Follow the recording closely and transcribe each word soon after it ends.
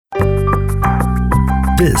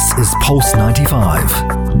This is Pulse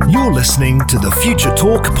 95. You're listening to the Future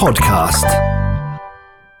Talk podcast.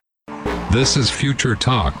 This is Future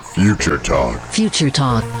Talk. Future Talk. Future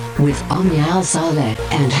Talk with Omnia Al Saleh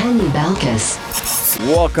and Hani Balkis.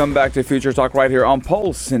 Welcome back to Future Talk right here on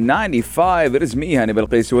Pulse 95. It is me, Hani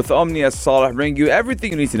Balkis, with Omnia Al Saleh, bringing you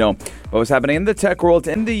everything you need to know about what's happening in the tech world,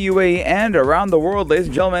 in the UAE, and around the world. Ladies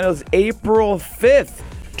and gentlemen, it is April 5th.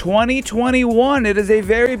 2021. It is a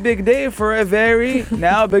very big day for a very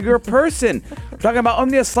now bigger person. We're talking about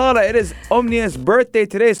Omnia Saleh. It is Omnia's birthday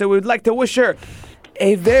today, so we'd like to wish her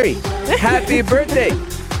a very happy birthday.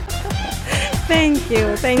 Thank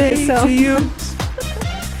you so to you.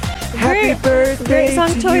 Happy birthday. Great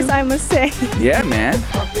song to choice, you. I must say. Yeah, man.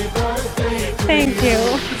 Thank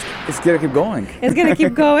you. It's gonna keep going. It's gonna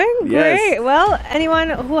keep going? Yes. Great. Well,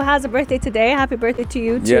 anyone who has a birthday today, happy birthday to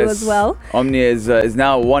you too as well. Omnia is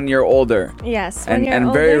now 1 year older. Yes.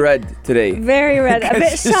 And very red today. Very red. A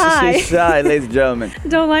bit shy. She's shy, ladies and gentlemen.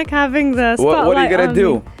 Don't like having the spotlight. What are you gonna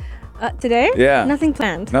do? Today? Yeah. Nothing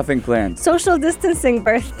planned. Nothing planned. Social distancing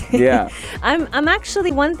birthday. Yeah. I'm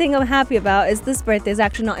actually, one thing I'm happy about is this birthday is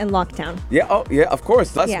actually not in lockdown. Yeah. Oh, yeah. Of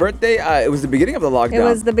course. Last birthday, it was the beginning of the lockdown. It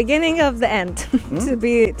was the beginning of the end,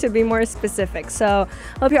 to be more specific. So,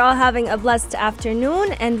 hope you're all having a blessed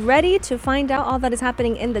afternoon and ready to find out all that is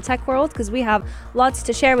happening in the tech world, because we have lots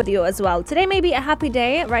to share with you as well. Today may be a happy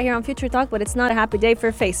day right here on Future Talk, but it's not a happy day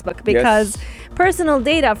for Facebook, because personal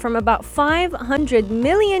data from about 500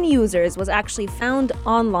 million users was actually found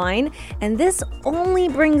online, and this only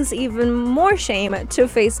brings even more shame to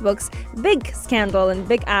Facebook's big scandal and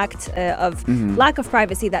big act of lack of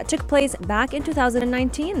privacy that took place back in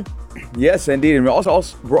 2019. Yes, indeed. And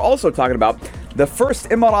we're also talking about the first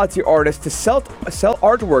Emirati artist to sell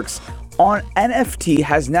artworks on NFT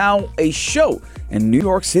has now a show in New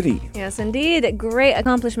York City. Yes, indeed. Great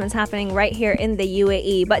accomplishments happening right here in the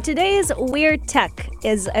UAE. But today's Weird Tech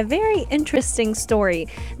is a very interesting story.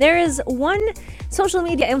 There is one social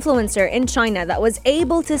media influencer in China that was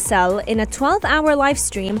able to sell in a 12-hour live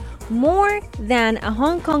stream more than a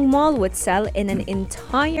Hong Kong mall would sell in an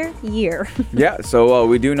entire year. Yeah, so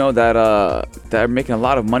we do know that they're making a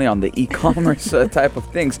lot of money on the e-commerce type of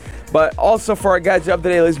things. But also for our gadget of the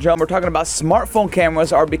day, ladies and gentlemen, we're talking about smartphone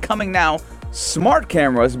cameras are becoming now smart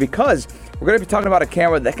cameras, because we're going to be talking about a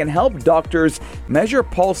camera that can help doctors measure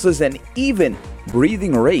pulses and even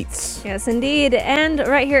breathing rates. Yes, indeed. And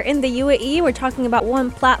right here in the UAE, we're talking about one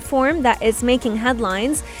platform that is making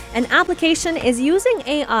headlines. An application is using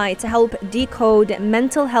AI to help decode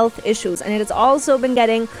mental health issues, and it has also been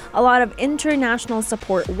getting a lot of international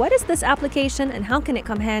support. What is this application and how can it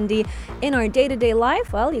come handy in our day-to-day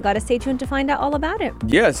life? Well, you got to stay tuned to find out all about it.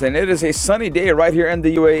 Yes, and it is a sunny day right here in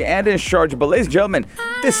the UAE and in Sharjah. But ladies and gentlemen,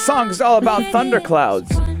 this song is all about thunderclouds.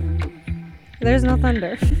 There's no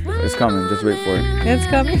thunder. It's coming. Just wait for it. It's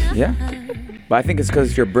coming? Yeah. But I think it's because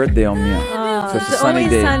it's your birthday, Omnia. So it's a sunny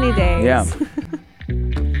day. Sunny days. Yeah.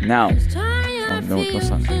 Now. Oh, no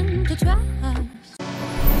sun.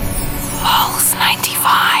 Pulse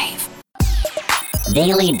 95.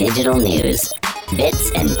 Daily digital news.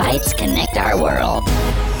 Bits and bytes connect our world.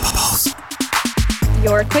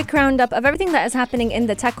 Your quick roundup of everything that is happening in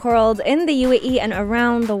the tech world, in the UAE and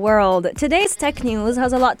around the world. Today's tech news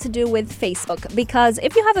has a lot to do with Facebook, because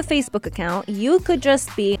if you have a Facebook account, you could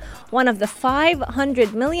just be one of the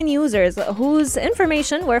 500 million users whose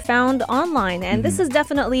information were found online. And this is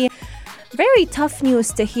definitely very tough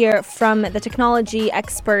news to hear from the technology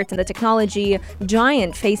expert and the technology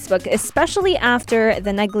giant Facebook, especially after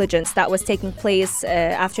the negligence that was taking place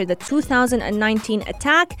after the 2019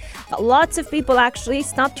 attack. Lots of people actually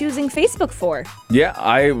stopped using Facebook for. Yeah,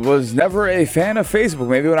 I was never a fan of Facebook,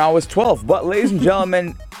 maybe when I was 12. But ladies and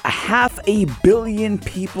gentlemen, 500 million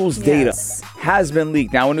people's data has been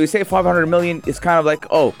leaked. Now, when we say 500 million, it's kind of like,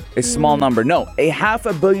 oh, a small number. No,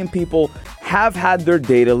 500 million people have had their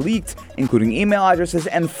data leaked, including email addresses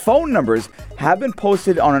and phone numbers, have been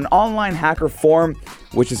posted on an online hacker forum,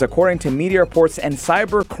 which is according to media reports and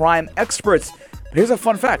cybercrime experts. But here's a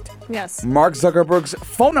fun fact. Yes. Mark Zuckerberg's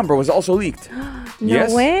phone number was also leaked.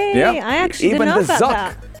 No way. Yeah. I actually didn't know about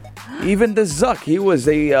that. Even the Zuck, he was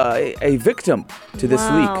a victim to this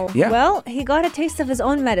leak. Yeah. Well, he got a taste of his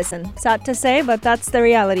own medicine. Sad to say, but that's the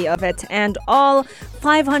reality of it. And all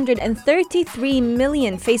 533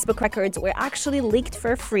 million Facebook records were actually leaked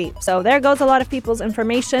for free. So there goes a lot of people's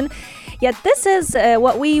information. Yet this is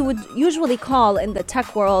what we would usually call in the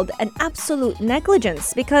tech world an absolute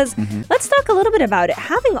negligence. Because let's talk a little bit about it.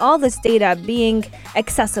 Having all this data being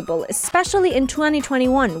accessible, especially in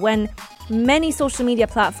 2021 when many social media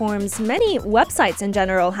platforms, many websites in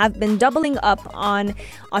general have been doubling up on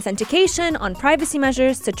authentication, on privacy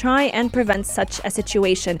measures to try and prevent such a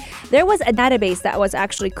situation. There was a database that was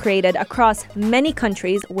actually created across many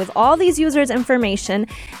countries with all these users' information,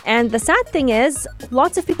 and the sad thing is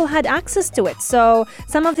lots of people had access to it. So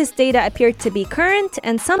some of this data appeared to be current,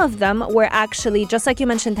 and some of them were actually, just like you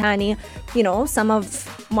mentioned, Hani, some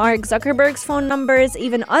of Mark Zuckerberg's phone numbers,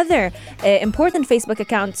 even other important Facebook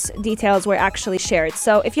accounts details were actually shared.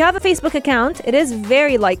 So if you have a Facebook account, it is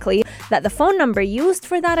very likely that the phone number used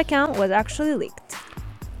for that account was actually leaked.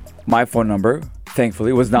 My phone number,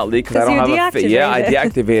 thankfully, was not leaked because I don't have deactivated Yeah, I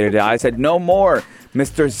deactivated it. I said, no more,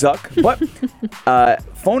 Mr. Zuck. But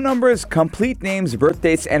phone numbers, complete names, birth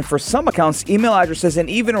dates, and for some accounts, email addresses, and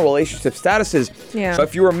even relationship statuses. Yeah. So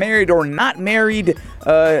if you were married or not married,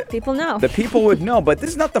 people know. The people would know. But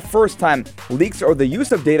this is not the first time leaks or the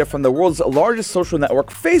use of data from the world's largest social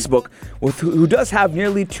network, Facebook, who does have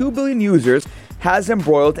nearly 2 billion users, has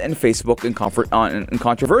embroiled in Facebook in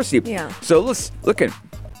controversy. Yeah. So look at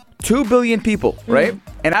 2 billion people, right?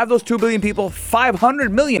 And out of those 2 billion people,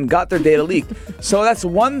 500 million got their data leaked. So that's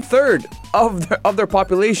 1/3 of their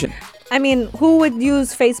population. I mean, who would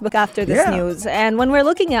use Facebook after this Yeah. news? And when we're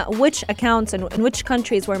looking at which accounts and which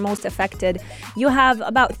countries were most affected, you have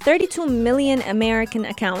about 32 million American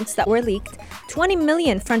accounts that were leaked. 20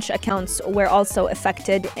 million French accounts were also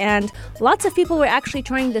affected, and lots of people were actually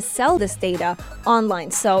trying to sell this data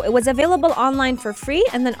online. So it was available online for free,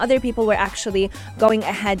 and then other people were actually going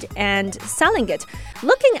ahead and selling it.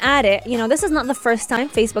 Looking at it, this is not the first time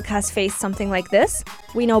Facebook has faced something like this.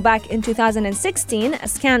 We know back in 2016, a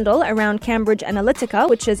scandal around Cambridge Analytica,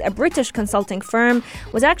 which is a British consulting firm,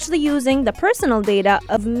 was actually using the personal data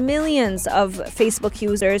of millions of Facebook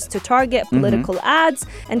users to target political ads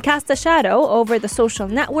and cast a shadow over the social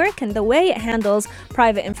network and the way it handles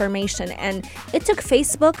private information. And it took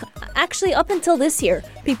Facebook, actually up until this year,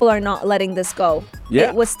 people are not letting this go. Yeah.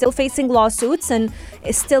 It was still facing lawsuits, and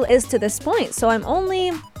it still is to this point. So I'm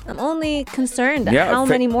only concerned at how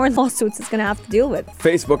many more lawsuits it's going to have to deal with.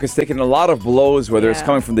 Facebook is taking a lot of blows, whether it's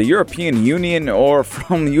coming from the European Union or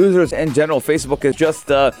from users in general. Facebook is just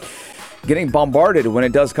getting bombarded when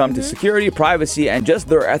it does come to security, privacy, and just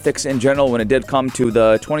their ethics in general when it did come to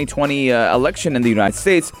the 2020 election in the United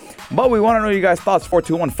States. But we want to know your guys' thoughts.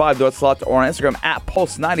 4215 or on Instagram at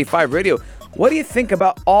Pulse95Radio. What do you think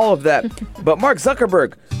about all of that? But Mark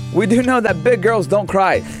Zuckerberg, we do know that big girls don't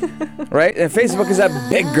cry, right? And Facebook is a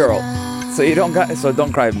big girl, so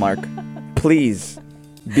don't cry, Mark. Please,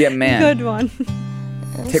 be a man. Good one.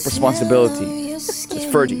 Take responsibility. It's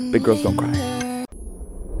Fergie. Big girls don't cry.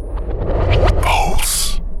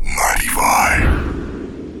 Pulse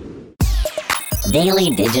 95. Daily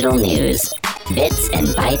digital news. Bits and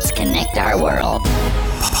bytes connect our world.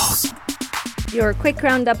 Your quick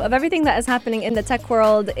roundup of everything that is happening in the tech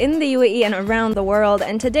world, in the UAE and around the world.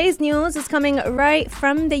 And today's news is coming right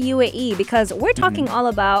from the UAE because we're talking all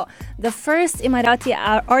about the first Emirati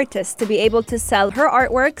artist to be able to sell her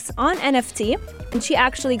artworks on NFT. And she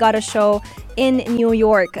actually got a show in New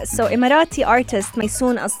York. So Emirati artist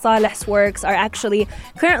Maysoon Al-Saleh's works are actually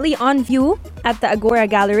currently on view at the Agora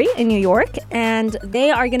Gallery in New York. And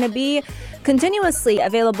they are going to be continuously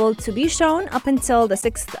available to be shown up until the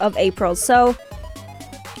 6th of April. So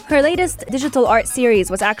her latest digital art series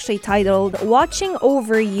was actually titled Watching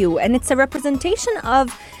Over You, and it's a representation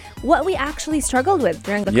of what we actually struggled with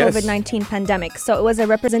during the COVID-19 pandemic. So it was a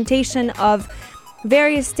representation of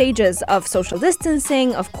various stages of social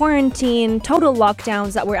distancing, of quarantine, total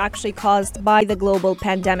lockdowns that were actually caused by the global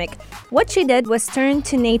pandemic. What she did was turn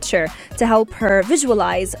to nature to help her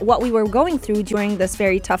visualize what we were going through during this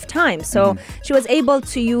very tough time. So she was able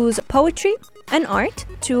to use poetry and art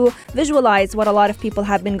to visualize what a lot of people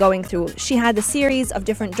have been going through. She had a series of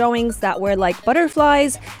different drawings that were like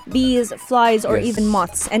butterflies, bees, flies, or even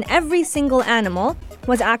moths. And every single animal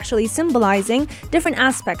was actually symbolizing different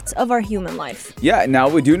aspects of our human life. Yeah, now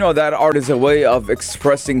we do know that art is a way of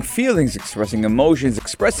expressing feelings, expressing emotions,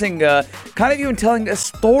 expressing kind of even telling a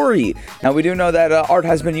story. Now we do know that art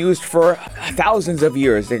has been used for thousands of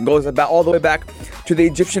years. It goes about all the way back to the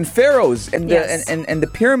Egyptian pharaohs and the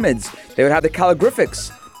pyramids. They would have the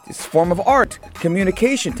calligraphics. This form of art,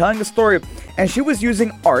 communication, telling a story. And she was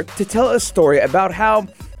using art to tell a story about how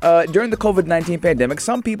during the COVID-19 pandemic,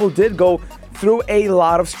 some people did go through a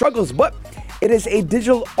lot of struggles, but it is a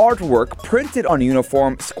digital artwork printed on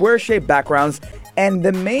uniform, square-shaped backgrounds, and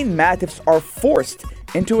the main motifs are forced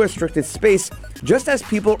into a restricted space, just as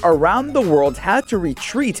people around the world had to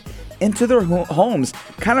retreat into their homes,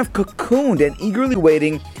 kind of cocooned and eagerly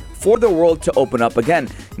waiting for the world to open up again.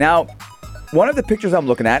 Now, one of the pictures I'm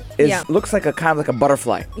looking at looks like a kind of like a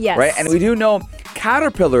butterfly. Yes. Right? And we do know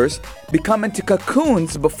caterpillars become into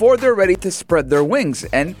cocoons before they're ready to spread their wings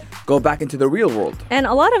and go back into the real world. And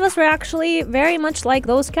a lot of us were actually very much like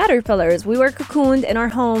those caterpillars. We were cocooned in our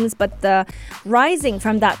homes, but the rising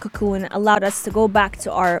from that cocoon allowed us to go back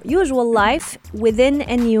to our usual life within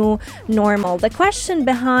a new normal. The question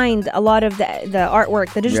behind a lot of the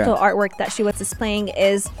artwork, the digital artwork that she was displaying,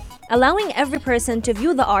 is allowing every person to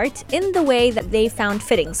view the art in the way that they found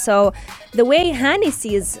fitting. So the way Hani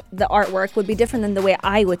sees the artwork would be different than the way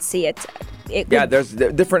I would see it. There's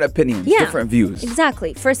different opinions, different views.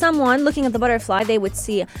 Exactly. For someone looking at the butterfly, they would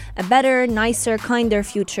see a better, nicer, kinder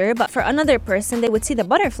future. But for another person, they would see the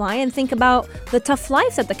butterfly and think about the tough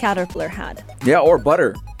life that the caterpillar had. Yeah, or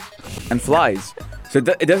butter and flies. So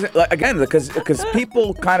it doesn't, like, again, because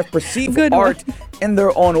people kind of perceive art in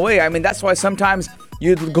their own way. I mean, that's why sometimes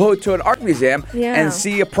you'd go to an art museum and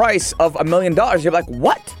see a price of $1 million. You're like,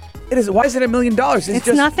 what? Why is it $1 million? It's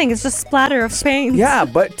just nothing. It's just splatter of paint. Yeah,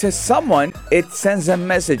 but to someone, it sends a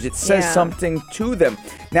message. It says something to them.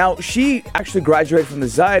 Now, she actually graduated from the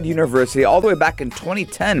Zayed University all the way back in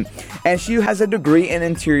 2010, and she has a degree in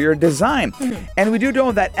interior design. And we do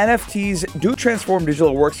know that NFTs do transform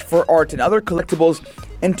digital works for art and other collectibles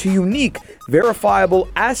into unique, verifiable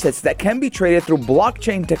assets that can be traded through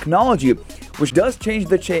blockchain technology, which does change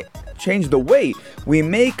the way we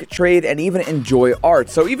make, trade, and even enjoy art.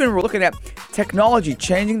 So even we're looking at technology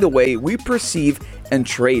changing the way we perceive and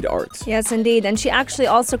trade art. Yes, indeed. And she actually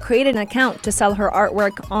also created an account to sell her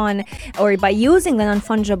artwork on, or by using the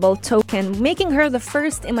non-fungible token, making her the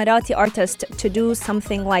first Emirati artist to do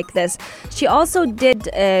something like this. She also did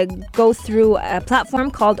go through a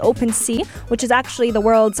platform called OpenSea, which is actually the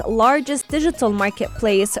world's largest digital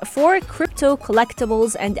marketplace for crypto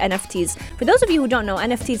collectibles and NFTs. For those of you who don't know,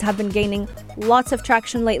 NFTs have been gaining lots of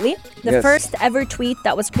traction lately. The first ever tweet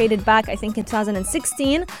that was created back, I think in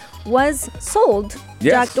 2016, was sold.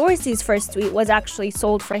 Jack Dorsey's first tweet was actually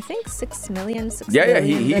sold for, I think, 6 million.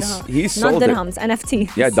 He sold not dirhams,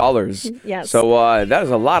 NFT. Yeah, dollars. Yes. So that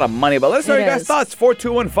is a lot of money. But let's know your guys' thoughts.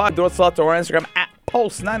 4215, do it slot to our Instagram at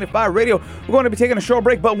Pulse95 Radio. We're going to be taking a short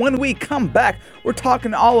break, but when we come back, we're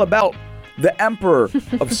talking all about the emperor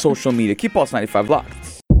of social media. Keep Pulse 95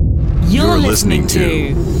 locked. You're listening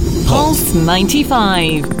to Pulse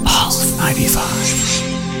 95. Pulse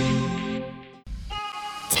 95.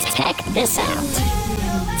 Check this out.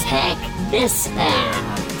 Check this out.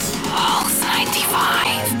 Pulse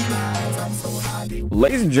 95.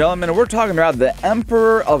 Ladies and gentlemen, we're talking about the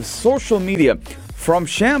emperor of social media. From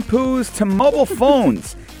shampoos to mobile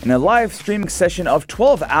phones. In a live streaming session of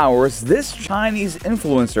 12 hours, this Chinese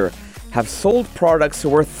influencer have sold products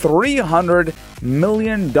worth $300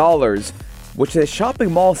 million, which a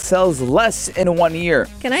shopping mall sells less in 1 year.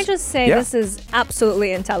 Can I just say this is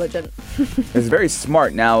absolutely intelligent. It's very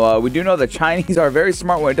smart. Now, we do know the Chinese are very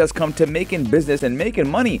smart when it does come to making business and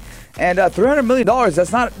making money. And $300 million,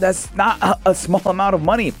 that's not a small amount of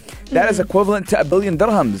money. That is equivalent to 1 billion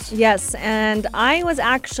dirhams. Yes, and I was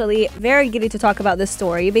actually very giddy to talk about this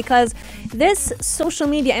story because this social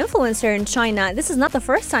media influencer in China, this is not the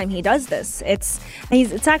first time he does this. It's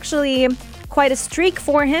actually quite a streak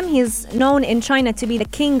for him. He's known in China to be the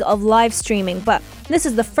king of live streaming, but this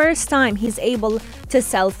is the first time he's able to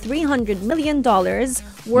sell $300 million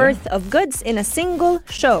worth of goods in a single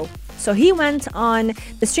show. So he went on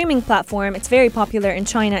the streaming platform. It's very popular in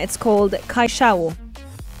China. It's called Kaishao.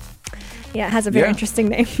 Yeah, it has a very interesting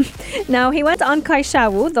name. Now, he went on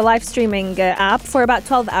Kaishao, the live streaming app, for about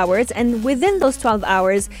 12 hours. And within those 12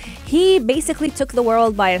 hours, he basically took the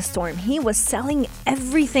world by a storm. He was selling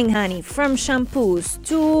everything, Hani, from shampoos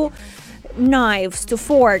to knives to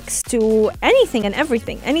forks to anything and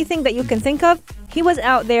everything. Anything that you can think of, he was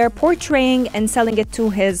out there portraying and selling it to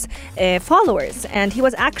his followers. And he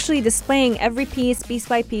was actually displaying every piece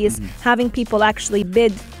by piece, having people actually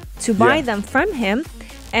bid to buy them from him.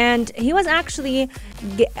 And he was actually,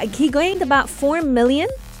 he gained about 4 million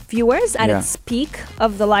viewers at its peak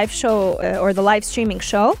of the live show or the live streaming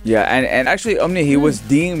show. Yeah, and actually, Omni, he was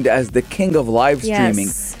deemed as the king of live streaming.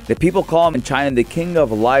 The people call him in China the king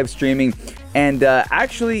of live streaming. And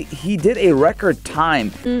actually, he did a record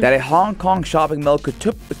time that a Hong Kong shopping mall could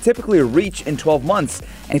typically reach in 12 months.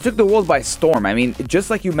 And he took the world by storm. I mean, just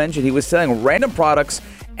like you mentioned, he was selling random products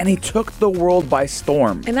and he took the world by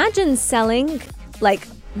storm. Imagine selling like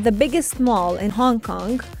the biggest mall in Hong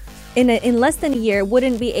Kong in less than a year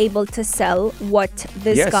wouldn't be able to sell what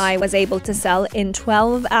this guy was able to sell in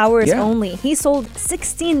 12 hours only. He sold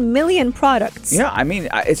 16 million products. Yeah, I mean,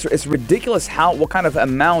 it's ridiculous what kind of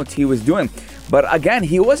amount he was doing. But again,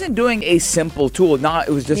 he wasn't doing a simple tool. Not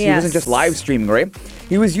it was just he wasn't just live streaming, right?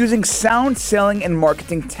 He was using sound selling and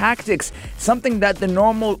marketing tactics, something that the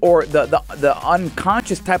normal or the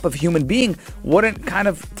unconscious type of human being wouldn't kind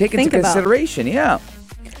of take into consideration. Yeah.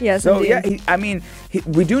 Yes, so indeed.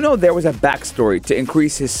 we do know there was a backstory to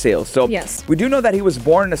increase his sales. So we do know that he was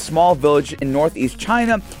born in a small village in northeast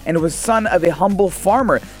China and was son of a humble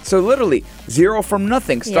farmer. So literally zero from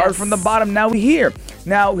nothing, started from the bottom. Now we're here.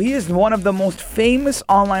 Now he is one of the most famous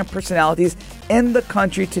online personalities in the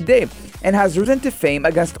country today and has risen to fame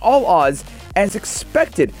against all odds and is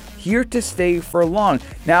expected here to stay for long.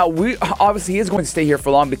 Now he is going to stay here for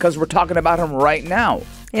long because we're talking about him right now.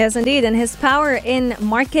 Yes, indeed. And his power in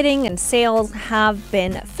marketing and sales have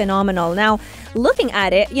been phenomenal. Now, looking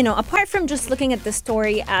at it, apart from just looking at the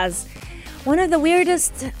story as one of the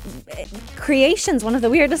weirdest creations, one of the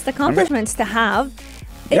weirdest accomplishments to have,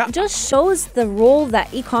 it just shows the role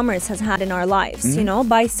that e-commerce has had in our lives,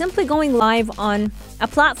 by simply going live on a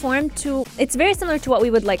platform it's very similar to what we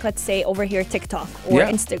would let's say over here, TikTok or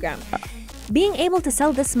Instagram. Being able to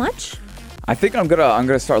sell this much, I think I'm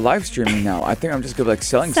gonna start live streaming now. I think I'm just gonna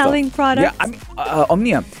selling products. Yeah,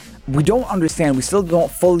 Omnia, we still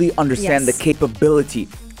don't fully understand the capability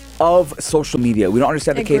of social media. We don't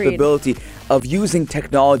understand the capability of using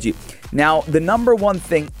technology. Now, the number one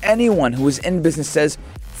thing anyone who is in business says,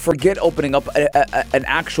 forget opening up an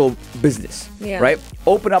actual business, right?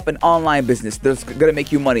 Open up an online business that's gonna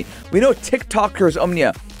make you money. We know TikTokers,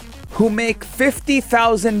 Omnia, who make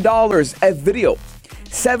 $50,000 a video.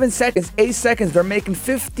 7 seconds, 8 seconds, they're making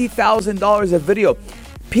 $50,000 a video.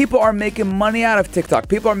 People are making money out of TikTok.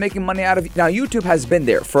 People are making money out of... Now, YouTube has been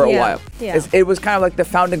there for a while. Yeah. It was kind of like the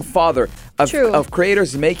founding father of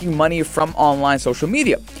creators making money from online social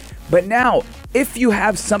media. But now, if you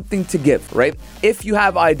have something to give, right? If you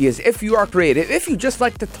have ideas, if you are creative, if you just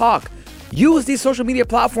like to talk, use these social media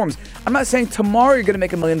platforms. I'm not saying tomorrow you're going to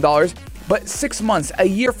make $1 million, but 6 months, a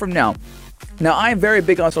year from now. Now, I am very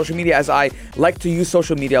big on social media as I like to use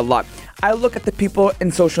social media a lot. I look at the people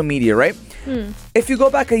in social media, right? If you go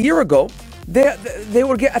back a year ago, they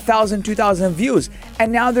would get 1,000, 2,000 views,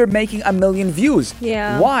 and now they're making 1 million views.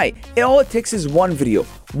 Yeah. Why? All it takes is one video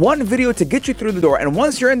to get you through the door. And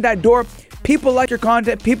once you're in that door, people like your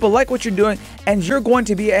content, people like what you're doing, and you're going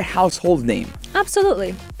to be a household name.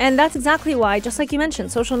 Absolutely. And that's exactly why, just like you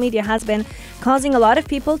mentioned, social media has been causing a lot of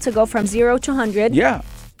people to go from 0 to 100. Yeah.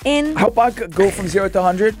 How about go from 0 to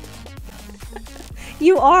 100?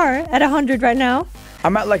 You are at 100 right now.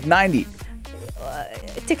 I'm at 90.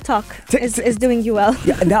 TikTok is doing you well.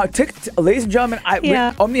 Yeah. Now, ladies and gentlemen,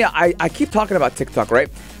 I keep talking about TikTok, right?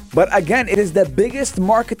 But again, it is the biggest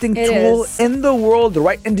marketing tool in the world,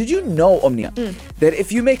 right? And did you know, Omnia, that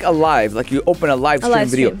if you make a live, you open a live stream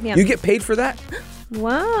video, you get paid for that?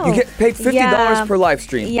 Wow. You get paid $50 per live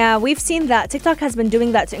stream. Yeah, we've seen that. TikTok has been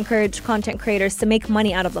doing that to encourage content creators to make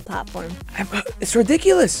money out of the platform. It's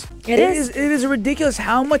ridiculous. It is. It is ridiculous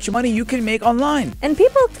how much money you can make online. And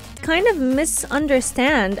people kind of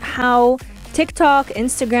misunderstand how TikTok,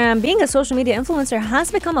 Instagram, being a social media influencer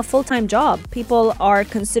has become a full-time job. People are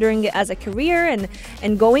considering it as a career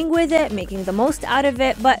and going with it, making the most out of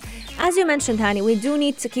it. But as you mentioned, Hani, we do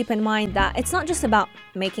need to keep in mind that it's not just about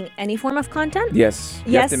making any form of content. Yes.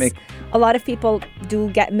 You have to make... a lot of people do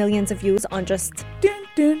get millions of views on just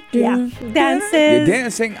dances. You're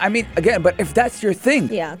dancing. I mean, again, but if that's your thing,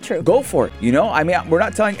 true. Go for it. I mean, we're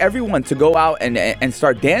not telling everyone to go out and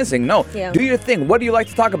start dancing. No. Yeah. Do your thing. What do you like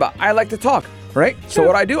to talk about? I like to talk, right? True. So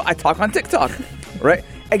what I do, I talk on TikTok, right?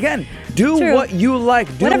 Again, do what you like.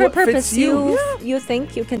 Do whatever what purpose fits you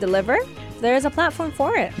think you can deliver. There's a platform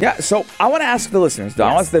for it. Yeah, so I want to ask the listeners, though.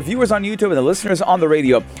 I want the viewers on YouTube and the listeners on the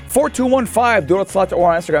radio. 4215, do it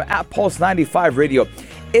or on Instagram at Pulse95 Radio.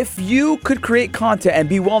 If you could create content and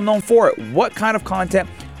be well known for it, what kind of content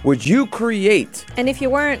would you create? And if you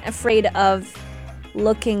weren't afraid of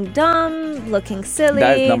looking dumb, looking silly.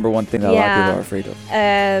 That is number one thing that a lot of people are afraid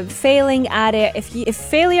of. Failing at it. If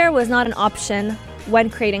failure was not an option when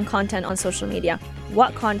creating content on social media,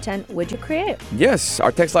 what content would you create? Yes,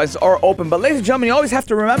 our text lines are open. But ladies and gentlemen, you always have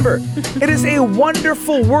to remember, it is a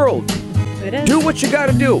wonderful world. It is. Do what you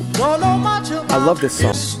gotta do. I love this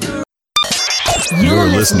song. You're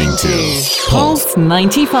listening to Pulse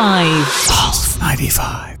 95. Pulse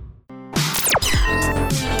 95.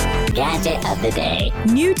 Gadget of the day.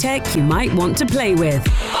 New tech you might want to play with.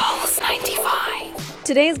 Pulse 95.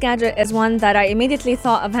 Today's gadget is one that I immediately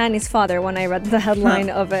thought of Hani's father when I read the headline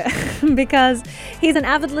of it, because he's an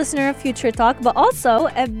avid listener of Future Talk, but also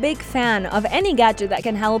a big fan of any gadget that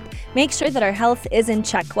can help make sure that our health is in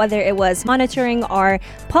check, whether it was monitoring our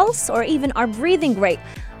pulse or even our breathing rate.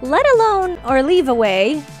 let alone or leave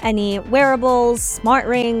away any wearables, smart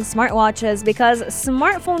rings, smartwatches, because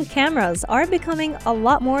smartphone cameras are becoming a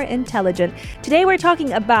lot more intelligent. Today we're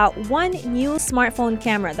talking about one new smartphone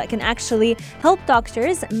camera that can actually help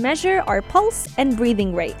doctors measure our pulse and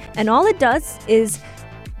breathing rate. And all it does is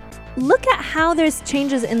look at how there's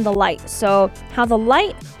changes in the light. So how the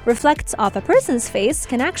light reflects off a person's face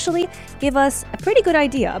can actually give us a pretty good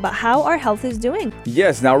idea about how our health is doing.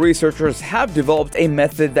 Yes, now researchers have developed a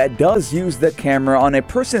method that does use the camera on a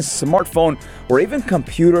person's smartphone or even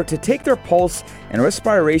computer to take their pulse and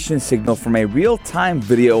respiration signal from a real-time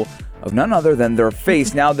video of none other than their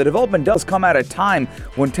face. Now, the development does come at a time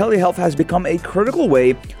when telehealth has become a critical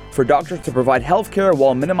way for doctors to provide healthcare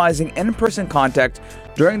while minimizing in-person contact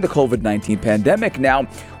during the COVID-19 pandemic. Now,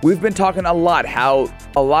 we've been talking a lot how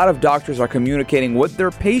a lot of doctors are communicating with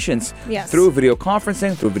their patients through video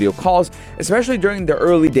conferencing, through video calls, especially during the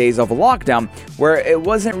early days of lockdown, where it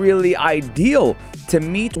wasn't really ideal to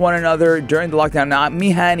meet one another during the lockdown. Now,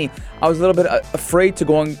 me, Hani, I was a little bit afraid to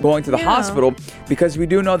going to the hospital because we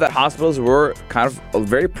do know that hospitals were kind of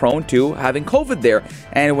very prone to having COVID there.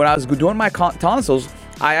 And when I was doing my tonsils,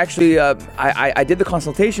 I actually I did the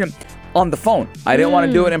consultation on the phone. I didn't want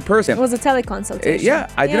to do it in person. It was a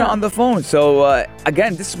teleconsultation. I did it on the phone. So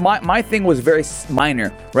again, this my thing was very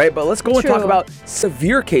minor, right? But let's go and talk about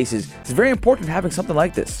severe cases. It's very important having something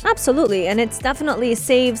like this. Absolutely, and it's definitely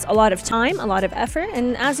saves a lot of time, a lot of effort,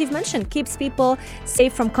 and as you've mentioned, keeps people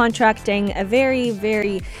safe from contracting a very,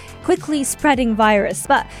 very quickly spreading virus.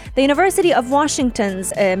 But the University of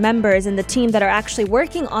Washington's members and the team that are actually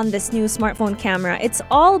working on this new smartphone camera, it's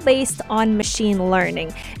all based on machine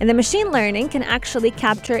learning. And the machine learning can actually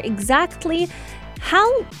capture exactly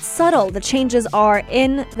how subtle the changes are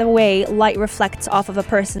in the way light reflects off of a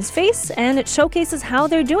person's face, and it showcases how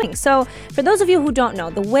they're doing. So for those of you who don't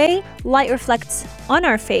know, the way light reflects on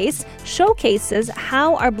our face showcases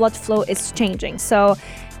how our blood flow is changing. So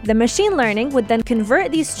the machine learning would then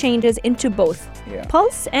convert these changes into both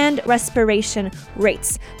pulse and respiration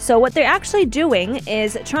rates. So what they're actually doing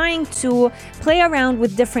is trying to play around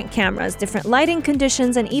with different cameras, different lighting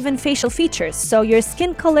conditions, and even facial features. So your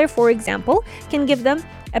skin color, for example, can give them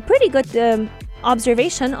a pretty good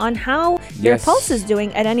observation on how your pulse is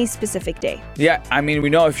doing at any specific day. Yeah, I mean, we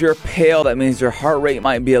know if you're pale, that means your heart rate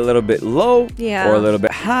might be a little bit low or a little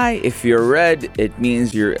bit high. If you're red, it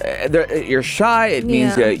means you're shy. It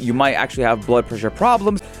means you might actually have blood pressure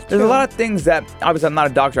problems. There's a lot of things that, obviously I'm not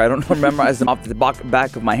a doctor, I don't memorize them off the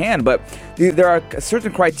back of my hand, but there are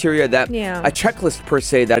certain criteria that a checklist per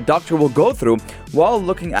se that a doctor will go through while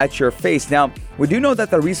looking at your face. Now, we do know that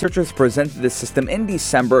the researchers presented this system in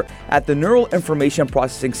December at the Neural Information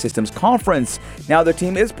Processing Systems Conference. Now, the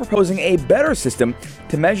team is proposing a better system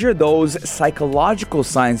to measure those psychological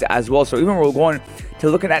signs as well. So even we're going to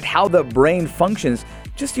looking at how the brain functions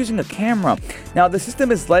just using a camera. Now, the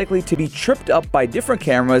system is likely to be tripped up by different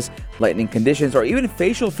cameras, lighting conditions, or even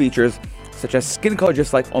facial features such as skin color,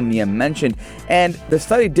 just like Omnia mentioned. And the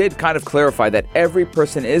study did kind of clarify that every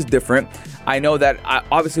person is different. I know that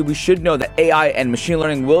obviously we should know that AI and machine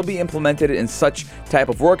learning will be implemented in such type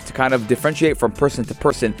of work to kind of differentiate from person to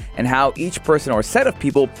person and how each person or set of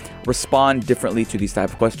people respond differently to these type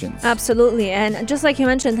of questions. Absolutely. And just like you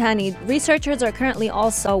mentioned, Hani, researchers are currently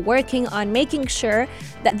also working on making sure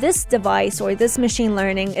that this device or this machine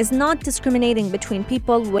learning is not discriminating between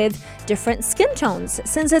people with different skin tones.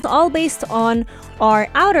 Since it's all based on our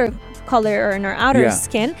outer color or in our outer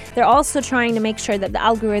skin, they're also trying to make sure that the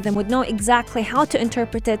algorithm would know exactly how to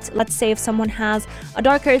interpret it. Let's say if someone has a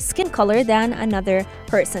darker skin color than another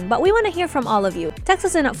person. But we want to hear from all of you. Text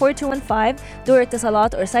us in at 4215, do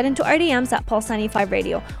Salat, or slide into RDMs at Pulse 95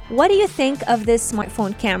 Radio. What do you think of this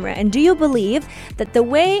smartphone camera? And do you believe that the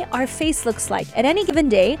way our face looks like at any given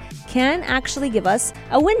day can actually give us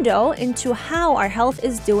a window into how our health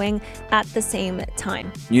is doing at the same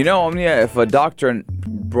time? You know, Omnia, if a doctor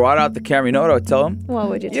brought out the camera, you know what I would tell him? What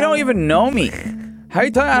would you tell him? You don't even know me. How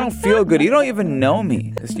you telling me I don't feel good? You don't even know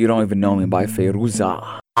me. It's You Don't Even Know Me by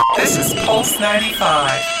Fayruza. This is Pulse 95.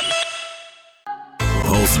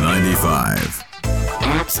 Pulse 95.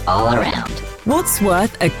 Apps all around. What's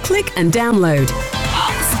worth a click and download?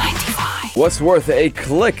 Pulse 95. What's worth a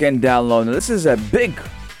click and download? Now, this is a big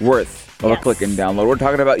worth of a click and download. We're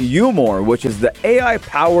talking about Umore, which is the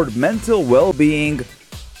AI-powered mental well-being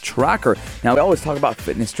tracker. Now, we always talk about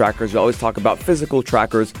fitness trackers, we always talk about physical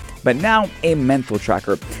trackers, but now a mental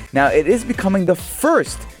tracker. Now, it is becoming the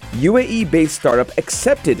first UAE-based startup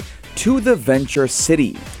accepted to the venture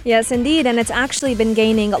city. Yes, indeed. And it's actually been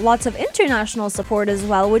gaining lots of international support as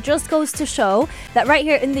well, which just goes to show that right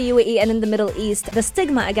here in the UAE and in the Middle East, the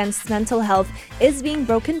stigma against mental health is being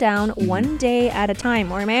broken down one day at a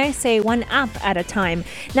time, or may I say one app at a time.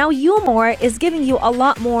 Now, YouMore is giving you a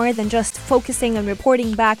lot more than just focusing and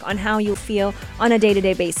reporting back on how you feel on a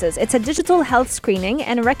day-to-day basis. It's a digital health screening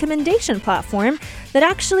and a recommendation platform that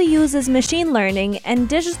actually uses machine learning and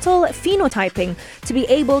digital phenotyping to be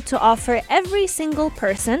able to offer every single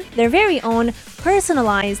person their very own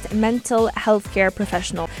personalized mental health care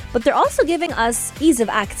professional. But they're also giving us ease of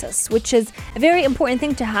access, which is a very important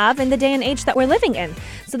thing to have in the day and age that we're living in.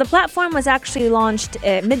 So the platform was actually launched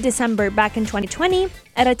mid-December back in 2020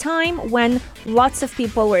 at a time when lots of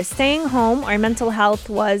people were staying home. Our mental health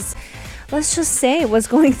was, let's just say, was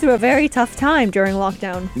going through a very tough time during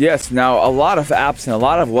lockdown. Yes, now a lot of apps and a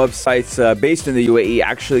lot of websites based in the UAE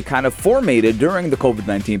actually kind of formatted during the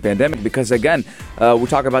COVID-19 pandemic because, again, we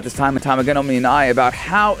talk about this time and time again, Omi and I, about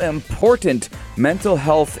how important mental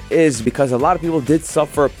health is because a lot of people did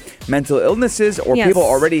suffer mental illnesses or people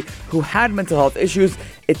already who had mental health issues.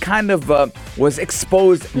 It kind of was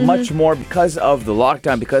exposed much more because of the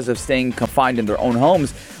lockdown, because of staying confined in their own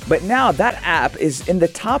homes. But now that app is in the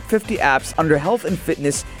top 50 apps under health and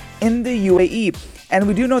fitness in the UAE. And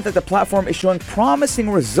we do know that the platform is showing promising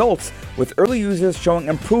results with early users showing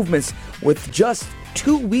improvements with just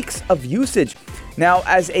 2 weeks of usage. Now,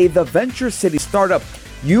 as the Venture City startup,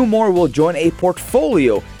 YouMore will join a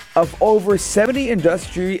portfolio of over 70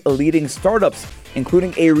 industry-leading startups,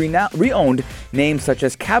 including a renowned names such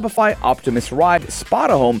as Cabify, Optimus Ride,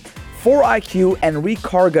 Spotahome, 4IQ, and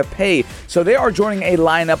Recarga Pay. So they are joining a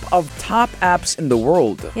lineup of top apps in the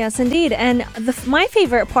world. Yes, indeed. And my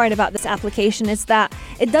favorite part about this application is that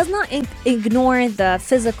it does not ignore the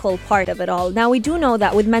physical part of it all. Now, we do know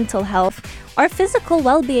that with mental health, our physical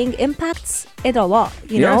well-being impacts it a lot,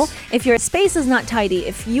 you know? If your space is not tidy,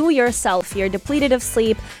 if you yourself, you're depleted of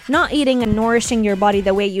sleep, not eating and nourishing your body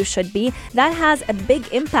the way you should be, that has a big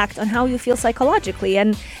impact on how you feel psychologically.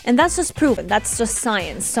 And that's just proven. That's just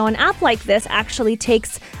science. So an app like this actually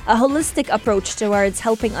takes a holistic approach towards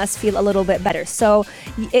helping us feel a little bit better. So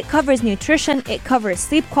it covers nutrition, it covers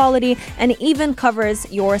sleep quality, and it even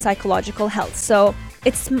covers your psychological health. So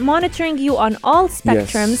it's monitoring you on all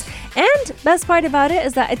spectrums. And best part about it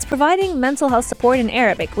is that it's providing mental health support in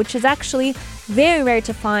Arabic, which is actually very rare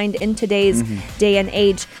to find in today's day and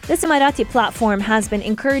age. This Emirati platform has been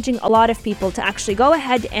encouraging a lot of people to actually go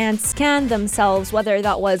ahead and scan themselves, whether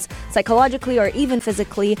that was psychologically or even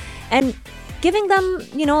physically, and giving them,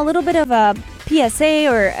 you know, a little bit of a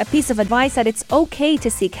PSA or a piece of advice that it's okay to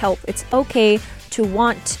seek help. It's okay to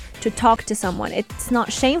want to talk to someone. It's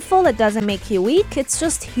not shameful. It doesn't make you weak. It's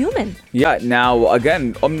just human. Yeah. Now,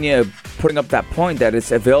 again, Omnia putting up that point that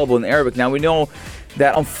it's available in Arabic. Now, we know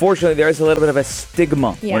that unfortunately there is a little bit of a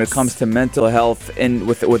stigma when it comes to mental health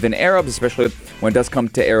within Arabs, especially when it does come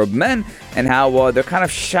to Arab men, and how they're kind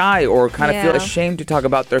of shy or kind of feel ashamed to talk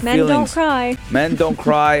about their feelings. Men don't cry. Men don't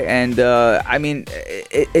cry. And I mean,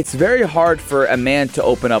 it's very hard for a man to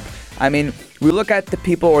open up. I mean, we look at the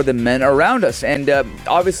people or the men around us, and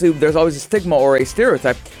obviously there's always a stigma or a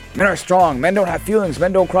stereotype. Men are strong, men don't have feelings,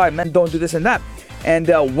 men don't cry, men don't do this and that. And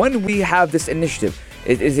when we have this initiative,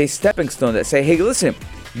 it is a stepping stone that say, hey, listen,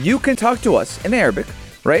 you can talk to us in Arabic,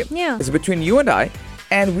 right? Yeah. It's between you and I,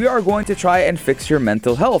 and we are going to try and fix your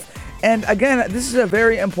mental health. And again, this is a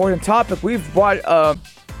very important topic. We've brought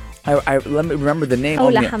let me remember the name.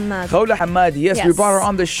 Khawla Hamad. Khawla Hamad. Yes, we brought her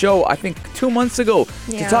on the show, I think 2 months ago,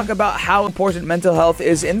 to talk about how important mental health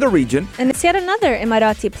is in the region. And it's yet another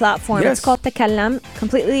Emirati platform. It's called Takallam.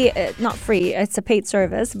 Completely not free. It's a paid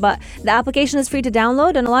service, but the application is free to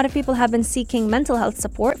download, and a lot of people have been seeking mental health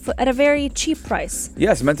support at a very cheap price.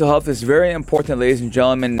 Yes, mental health is very important, ladies and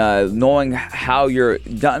gentlemen. Knowing how you're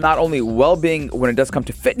not only well-being when it does come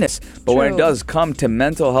to fitness, but when it does come to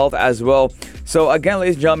mental health as well. So again,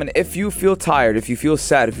 ladies and gentlemen, if you feel tired, if you feel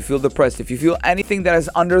sad, if you feel depressed, if you feel anything that is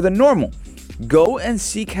under the normal, go and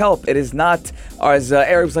seek help. It is not, or as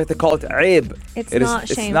Arabs like to call it, aib. It's not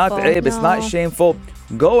shameful. It's not aib. It's not shameful.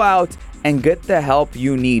 Go out and get the help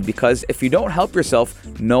you need, because if you don't help yourself,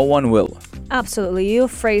 no one will. Absolutely. You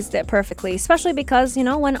phrased it perfectly, especially because, you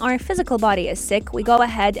know, when our physical body is sick, we go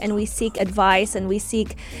ahead and we seek advice and we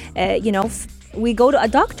seek, we go to a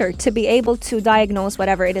doctor to be able to diagnose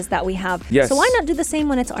whatever it is that we have. Yes. So why not do the same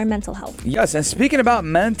when it's our mental health? Yes, and speaking about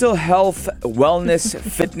mental health, wellness,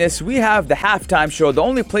 fitness, we have the halftime show, the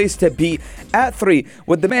only place to be at 3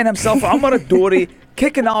 with the man himself, Omar Dori,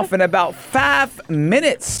 kicking off in about 5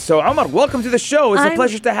 minutes. So, Omar, welcome to the show. It's a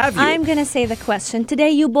pleasure to have you. I'm going to say the question. Today,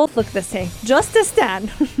 you both look the same. Just a tan.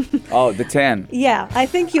 Oh, the tan. Yeah, I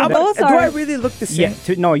think you both Do are. I really look the same?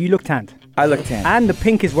 Yeah, no, you look tanned. I look tan. And the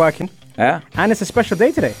pink is working. Yeah? And it's a special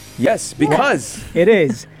day today. Yes, because... It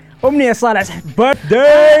is. Omnia Salah's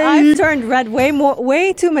birthday! I've turned red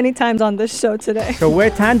way too many times on this show today. So we're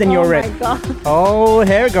tanned and you're red. Oh my God. Oh,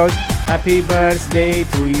 here it goes. Happy birthday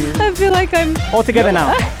to you. I feel like I'm... All together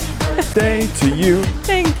now. Birthday to you.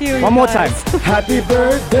 Thank you. One more guys. time. Happy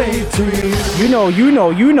birthday to you.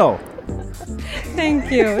 You know.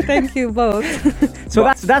 Thank you both. So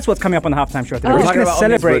that's what's coming up on the halftime show today. Oh. We're just Talking going to about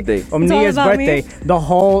celebrate Omnia's Omnia's birthday the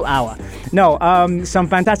whole hour. No, some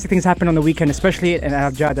fantastic things happened on the weekend, especially in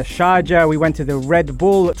Sharjah. We went to the Red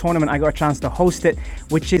Bull tournament. I got a chance to host it,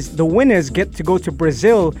 which is the winners get to go to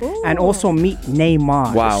Brazil and also meet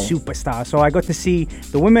Neymar, Wow. the superstar. So I got to see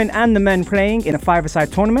the women and the men playing in a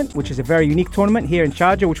five-a-side tournament, which is a very unique tournament here in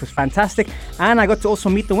Sharjah, which was fantastic. And I got to also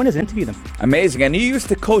meet the winners and interview them. Amazing. And you used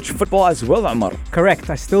to coach football as well, Omar. Correct,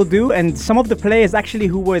 I still do. And some of the players actually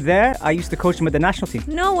who were there, I used to coach them at the national team.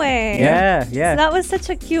 No way. Yeah. So that was such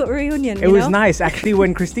a cute reunion. It was nice. Actually,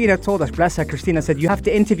 when Christina told us, bless her, Christina said, you have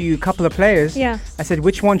to interview a couple of players. Yeah. I said,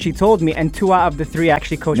 which one? She told me, and 2 out of the 3 I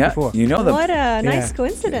actually coached before. You know them. What a nice Yeah.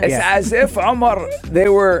 coincidence. It's as if, Omar, they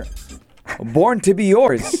were born to be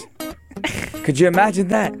yours. Could you imagine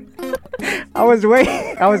that? I was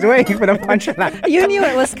waiting for the punchline. You knew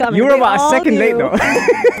it was coming. You were We about a all second late knew.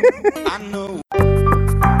 though.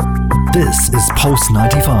 This is Pulse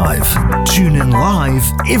 95. Tune in live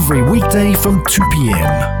every weekday from 2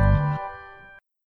 p.m.